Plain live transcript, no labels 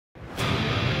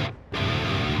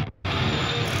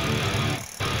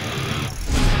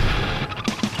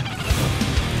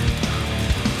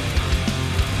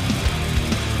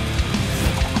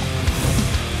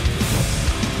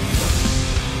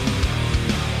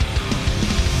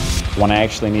When I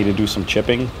actually need to do some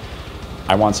chipping,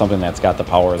 I want something that's got the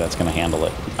power that's going to handle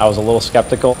it. I was a little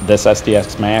skeptical. This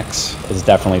SDS Max is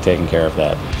definitely taking care of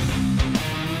that.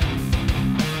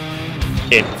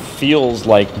 It feels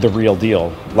like the real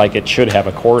deal, like it should have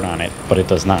a cord on it, but it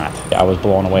does not. I was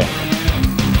blown away.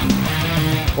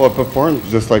 Well, it performs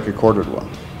just like a corded one.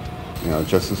 You know,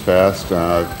 just as fast,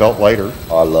 felt lighter.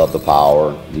 I love the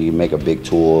power. You can make a big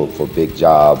tool for big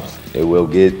jobs. It will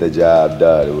get the job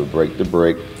done. It will break the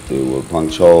brick. It will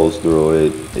punch holes through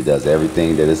it. It does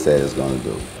everything that it said it's going to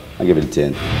do. I give it a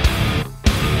 10.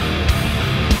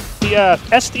 The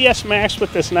SDS Max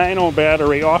with this 9-0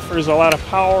 battery offers a lot of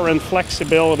power and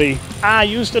flexibility. I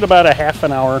used it about a half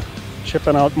an hour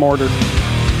chipping out mortar.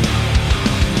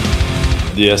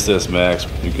 The SDS Max,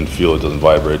 you can feel it doesn't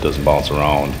vibrate, doesn't bounce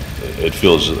around. It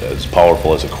feels as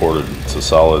powerful as a corded. It's a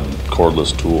solid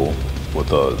cordless tool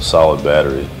with a solid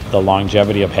battery. The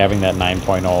longevity of having that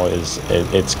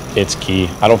 9.0 it's key.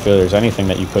 I don't feel there's anything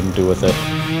that you couldn't do with it.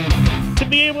 To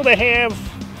be able to have,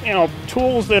 you know,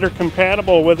 tools that are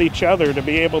compatible with each other, to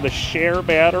be able to share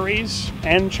batteries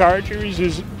and chargers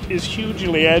is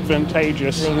hugely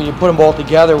advantageous. When you put them both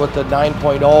together with the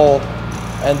 9.0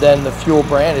 and then the fuel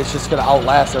brand, it's just going to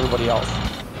outlast everybody else.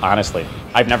 Honestly,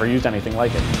 I've never used anything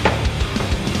like it.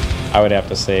 I would have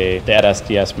to say that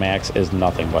SDS Max is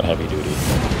nothing but heavy duty.